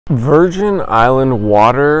Virgin Island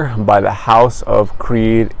water by the House of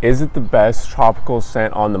Creed. Is it the best tropical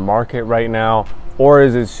scent on the market right now, or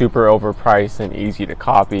is it super overpriced and easy to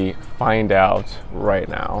copy? Find out right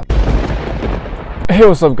now. Hey,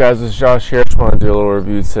 what's up guys, it's Josh here. Just want to do a little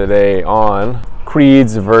review today on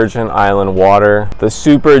Creed's Virgin Island water, the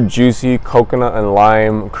super juicy coconut and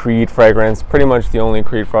lime Creed fragrance. Pretty much the only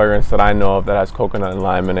Creed fragrance that I know of that has coconut and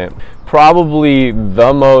lime in it. Probably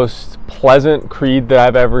the most pleasant Creed that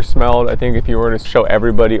I've ever smelled. I think if you were to show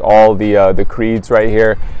everybody all the Creeds right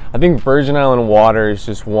here, I think Virgin Island water is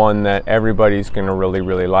just one that everybody's gonna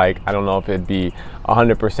really like. I don't know if it'd be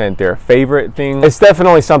 100% their favorite thing. It's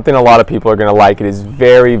definitely something a lot of people are gonna like. It is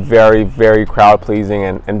very crowd pleasing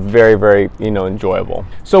and very enjoyable.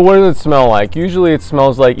 So what does it smell like? Usually it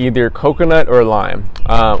smells like either coconut or lime,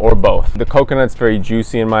 or both. The coconut's very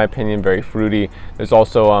juicy in my opinion, very fruity. There's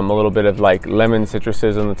also a little bit of like lemon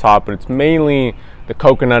citruses on the top, but it's mainly the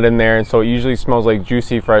coconut in there, and so it usually smells like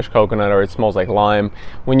juicy fresh coconut, or it smells like lime.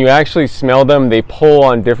 When you actually smell them, they pull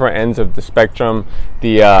on different ends of the spectrum.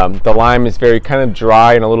 The lime is very kind of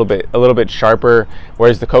dry and a little bit sharper,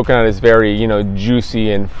 whereas the coconut is very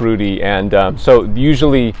juicy and fruity. And so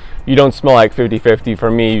usually you don't smell like 50-50.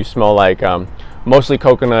 For me, you smell like mostly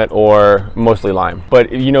coconut or mostly lime.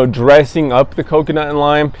 But dressing up the coconut and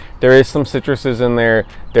lime, there is some citruses in there,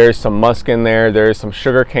 there's some musk in there, there is some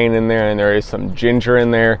sugar cane in there, and there is some ginger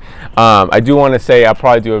in there. I do want to say, I'll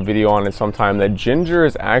probably do a video on it sometime, that ginger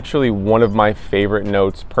is actually one of my favorite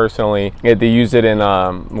notes personally. They use it in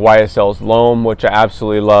YSL's Loam, which I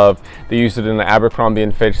absolutely love. They use it in the Abercrombie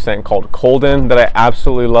 & Fitch scent called Cologne that I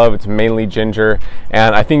absolutely love. It's mainly ginger,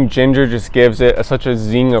 and I think ginger just gives it such a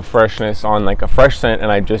zing of freshness on like a fresh scent,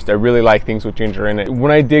 and I really like things with ginger in it.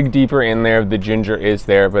 When I dig deeper in there, the ginger is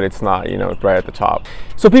there, but it's not right at the top.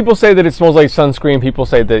 So people say that it smells like sunscreen. People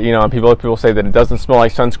say that people say that it doesn't smell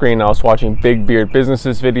like sunscreen. I was watching Big Beard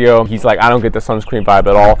Business's video. He's like, I don't get the sunscreen vibe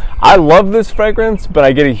at all. I love this fragrance, but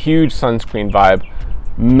I get a huge sunscreen vibe,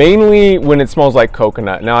 mainly when it smells like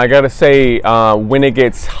coconut. Now I gotta say, when it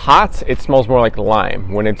gets hot, it smells more like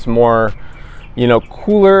lime. When it's more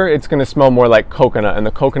cooler, it's going to smell more like coconut, and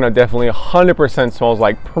the coconut definitely 100% smells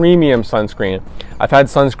like premium sunscreen. I've had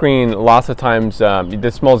sunscreen lots of times.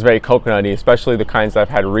 This smells very coconutty, especially the kinds I've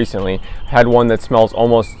had recently. I had one that smells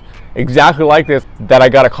almost exactly like this that I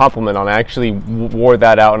got a compliment on. I actually wore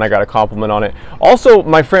that out and I got a compliment on it. Also,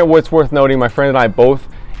 my friend, what's worth noting, my friend and I both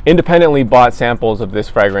independently bought samples of this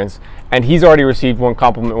fragrance, and he's already received one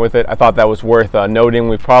compliment with it. I thought that was worth noting.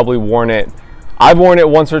 We've probably worn it. I've worn it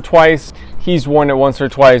once or twice. He's worn it once or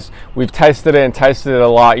twice. We've tested it a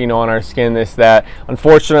lot, on our skin, this, that.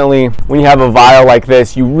 Unfortunately, when you have a vial like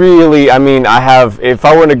this, you really, if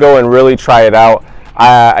I were to go and really try it out,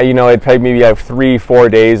 it'd take maybe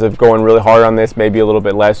 3-4 days of going really hard on this, maybe a little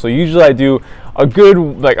bit less. So usually I do a good,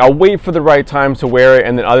 I'll wait for the right time to wear it,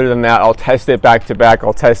 and then other than that, I'll test it back to back.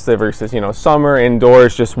 I'll test it versus, summer,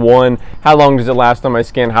 indoors, just one. How long does it last on my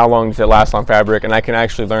skin? How long does it last on fabric? And I can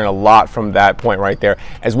actually learn a lot from that point right there,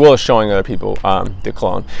 as well as showing other people the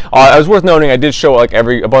cologne. It was worth noting, I did show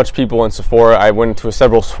a bunch of people in Sephora. I went to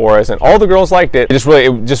several Sephoras, and all the girls liked it.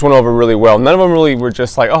 It just went over really well. None of them really were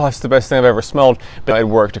just like, oh, that's the best thing I've ever smelled, but it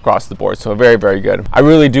worked across the board. So very good. I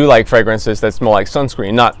really do like fragrances that smell like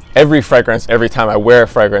sunscreen. Not every fragrance every time I wear a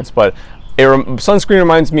fragrance, but sunscreen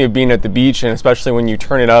reminds me of being at the beach, and especially when you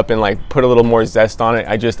turn it up and put a little more zest on it.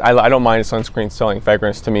 I don't mind a sunscreen selling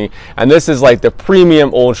fragrance to me, and this is like the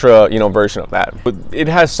premium ultra version of that. But it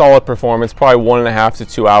has solid performance, probably 1.5 to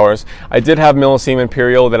 2 hours. I did have Millesime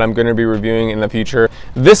Imperial that I'm going to be reviewing in the future.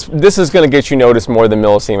 This is going to get you noticed more than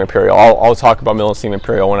Millesime Imperial. I'll talk about Millesime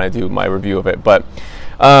Imperial when I do my review of it, but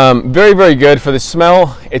very good. For the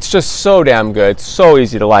smell, it's just so damn good, so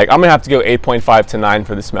easy to like. I'm gonna have to go 8.5 to 9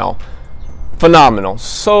 for the smell. Phenomenal.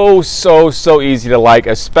 So easy to like,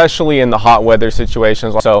 especially in the hot weather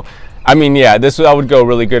situations. So yeah, I would go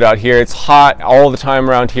really good out here. It's hot all the time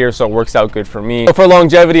around here, so it works out good for me. So for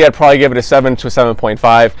longevity, I'd probably give it a 7 to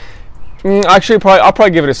 7.5. Actually, I'll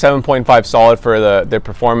probably give it a 7.5 solid for the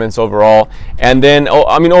performance overall. And then,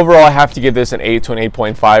 overall, I have to give this an 8 to an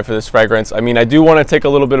 8.5 for this fragrance. I do want to take a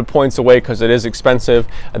little bit of points away because it is expensive.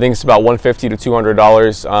 I think it's about $150 to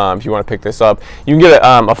 $200 if you want to pick this up. You can get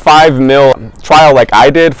a 5 ml trial like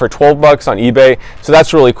I did for 12 bucks on eBay. So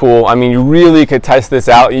that's really cool. you really could test this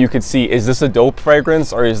out. You could see, is this a dope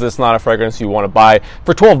fragrance or is this not a fragrance you want to buy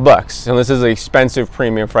for 12 bucks? And this is an expensive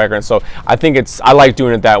premium fragrance. So I think I like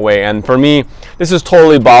doing it that way. And for me, this is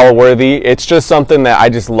totally bottle worthy. It's just something that I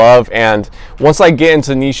just love, and once I get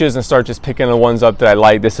into niches and start just picking the ones up that I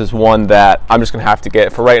like, this is one that I'm just gonna have to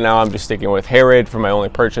get. For right now, I'm just sticking with Harrod for my only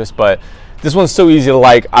purchase, but This one's so easy to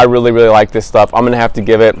like. I really like this stuff. I'm gonna have to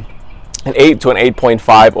give it an 8 to an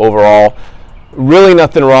 8.5 overall. Really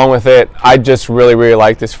nothing wrong with it. I just really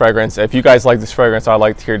like this fragrance. If you guys like this fragrance, I'd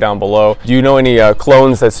like to hear down below. Do you know any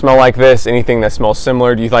colognes that smell like this? Anything that smells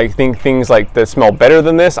similar? Do you think things like that smell better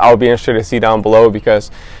than this? I would be interested to see down below,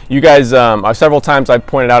 because you guys, several times I've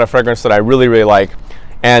pointed out a fragrance that I really like,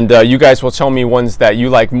 and you guys will tell me ones that you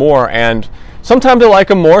like more, and sometimes I like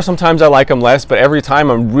them more, sometimes I like them less, but every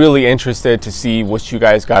time I'm really interested to see what you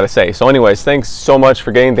guys got to say. So anyways, thanks so much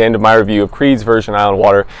for getting to the end of my review of Creed's Virgin Island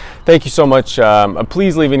Water. Thank you so much.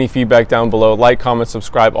 Please leave any feedback down below. Like, comment,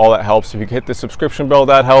 subscribe, all that helps. If you could hit the subscription bell,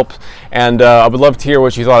 that helps. And I would love to hear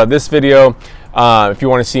what you thought of this video. If you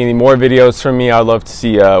want to see any more videos from me, I'd love to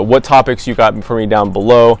see what topics you got for me down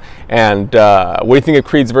below. And what do you think of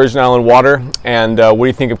Creed's Virgin Island Water? And what do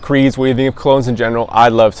you think of Creed's? What do you think of colognes in general?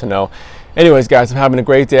 I'd love to know. Anyways, guys, I'm having a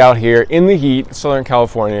great day out here in the heat, Southern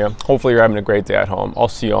California. Hopefully you're having a great day at home. I'll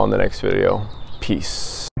see you all in the next video.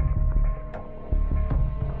 Peace.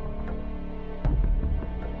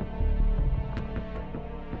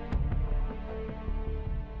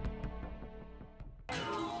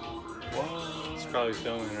 It's probably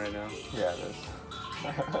filming right now. Yeah, it is.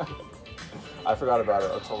 I forgot about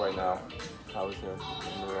it until right now. I was here.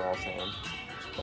 We were all saying.